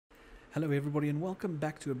Hello everybody and welcome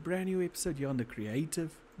back to a brand new episode here on the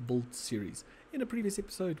Creative Build series. In a previous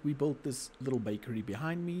episode we built this little bakery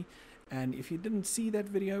behind me, and if you didn't see that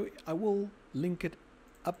video I will link it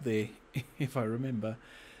up there if I remember.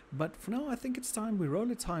 But for now I think it's time we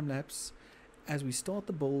roll a time lapse as we start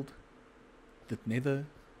the build, the Nether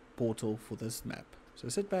portal for this map. So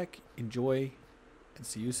sit back, enjoy, and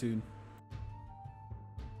see you soon.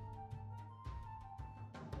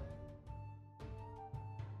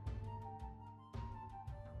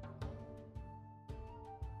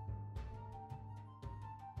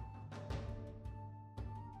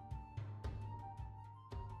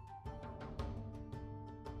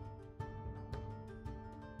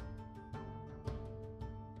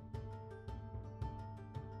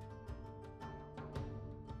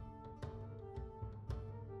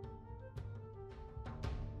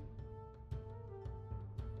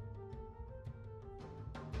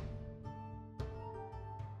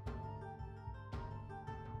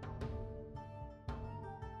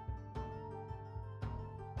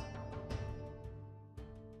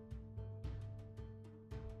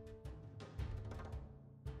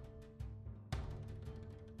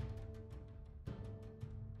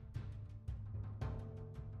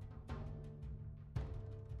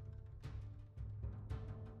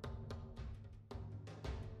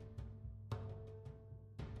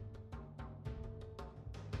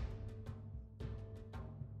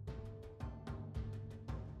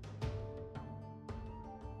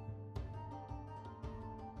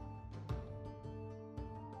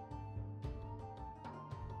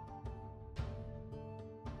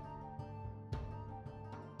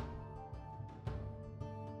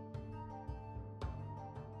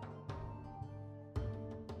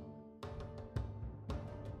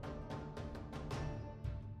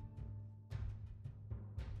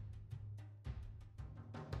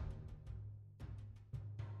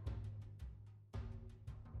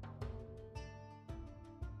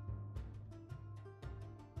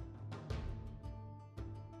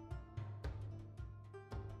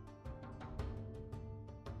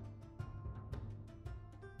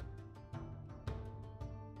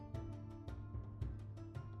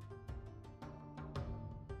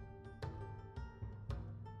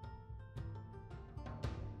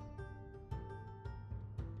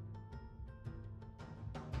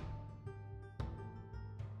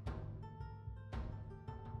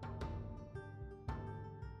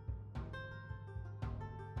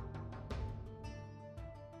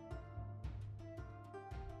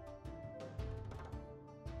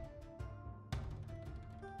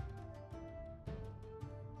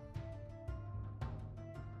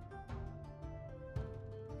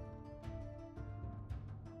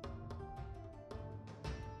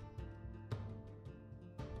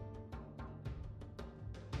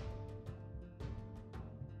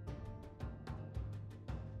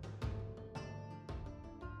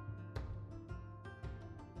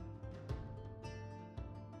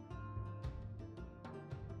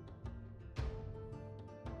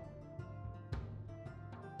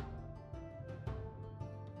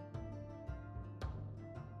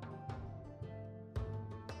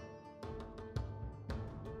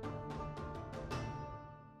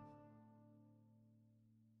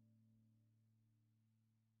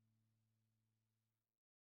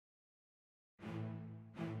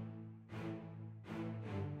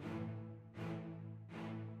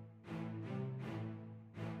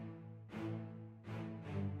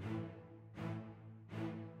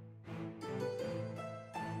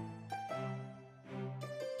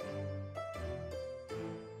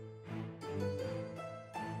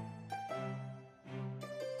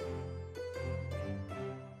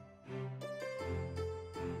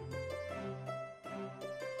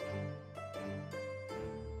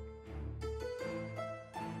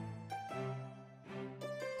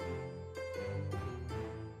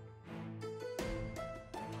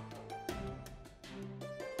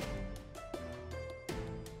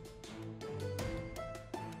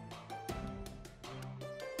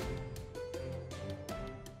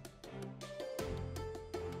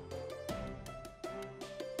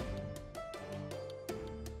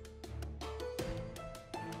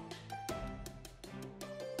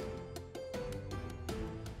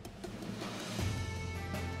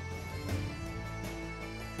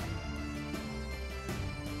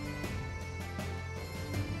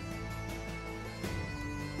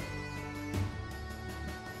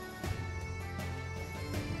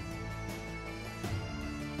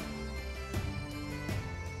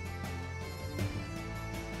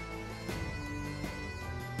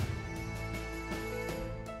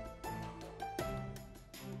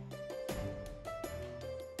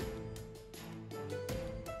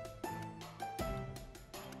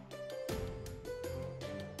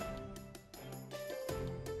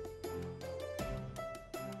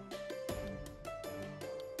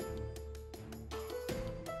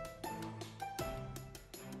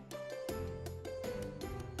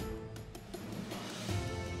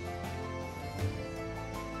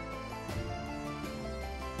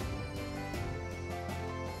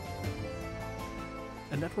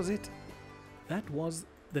 And that was it. That was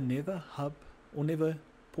the Nether hub or Nether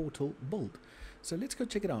portal build. So let's go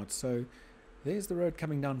check it out. So there's the road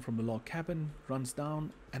coming down from the log cabin, runs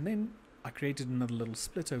down, and then I created another little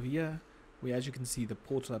split over here where, as you can see, the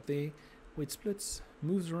portal up there where it splits,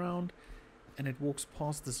 moves around, and it walks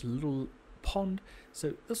past this little pond.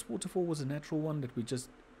 So this waterfall was a natural one that we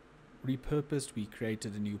just repurposed. We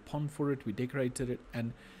created a new pond for it, we decorated it,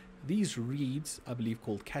 and these reeds, I believe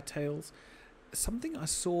called cattails, something I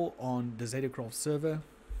saw on the ZetaCraft server.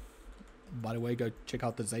 By the way, go check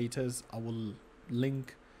out the Zetas. I will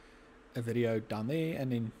link a video down there,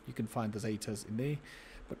 and then you can find the Zetas in there.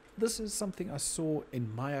 But this is something I saw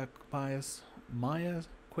in MiahQuests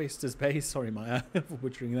base. Sorry, Maya, for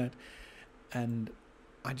butchering that. And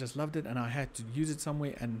I just loved it, and I had to use it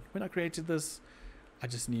somewhere. And when I created this, I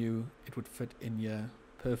just knew it would fit in here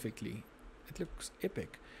perfectly. It looks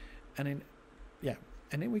epic. And then, yeah,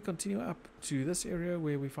 and then we continue up to this area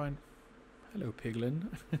where we find, hello piglin,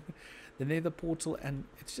 the Nether portal, and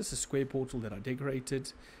it's just a square portal that I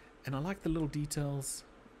decorated. And I like the little details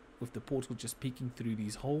with the portal just peeking through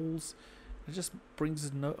these holes. It just brings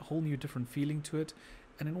a whole new different feeling to it.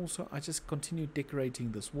 And then also I just continue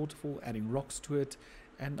decorating this waterfall, adding rocks to it,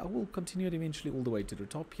 and I will continue it eventually all the way to the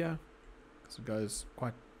top here, because it goes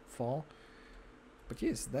quite far. But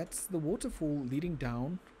yes, that's the waterfall leading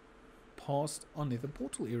down past our Nether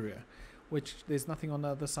Portal Area, which there's nothing on the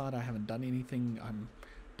other side. I haven't done anything.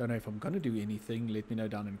 Don't know if I'm going to do anything. Let me know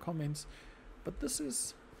down in comments. But this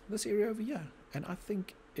is this area over here, and I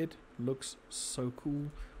think it looks so cool.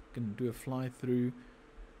 We can do a fly through.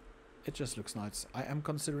 It just looks nice. I am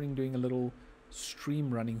considering doing a little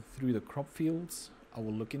stream running through the crop fields. I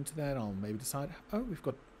will look into that. I'll maybe decide. Oh, we've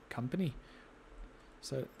got company,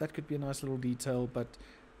 so that could be a nice little detail. But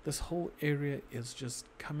this whole area is just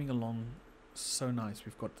coming along so nice.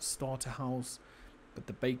 We've got the starter house, but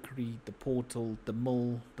the bakery, the portal, the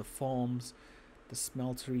mill, the farms, the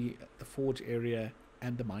smeltery, the forge area,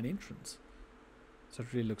 and the mine entrance. So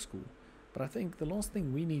it really looks cool. But I think the last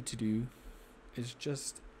thing we need to do is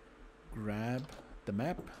just grab the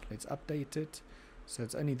map. Let's update it. So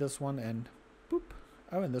it's only this one, and boop.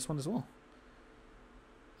 Oh, and this one as well.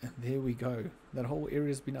 And there we go. That whole area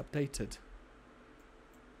has been updated.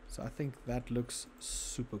 So I think that looks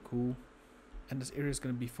super cool. And this area is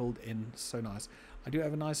going to be filled in so nice. I do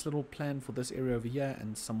have a nice little plan for this area over here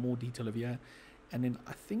and some more detail over here. And then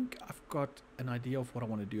I think I've got an idea of what I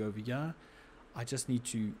want to do over here. I just need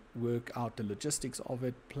to work out the logistics of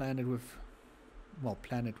it, plan it with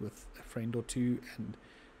a friend or two, and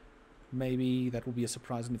maybe that will be a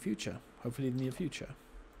surprise in the future, hopefully in the near future.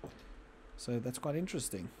 So that's quite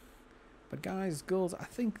interesting. But guys, girls, I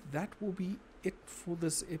think that will be it for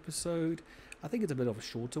this episode. I think it's a bit of a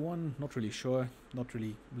shorter one, not really sure, not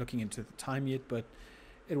really looking into the time yet, but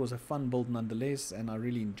it was a fun build nonetheless, and I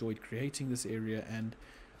really enjoyed creating this area, and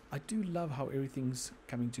I do love how everything's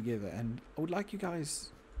coming together. And I would like you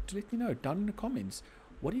guys to let me know down in the comments,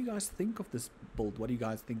 what do you guys think of this build? What do you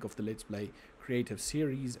guys think of the Let's Play creative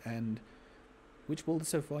series, and which build is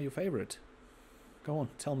so far your favorite? Go on,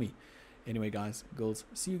 tell me. Anyway, guys, girls,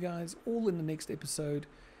 see you guys all in the next episode.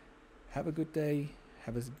 Have a good day,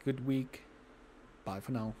 have a good week. Bye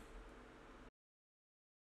for now.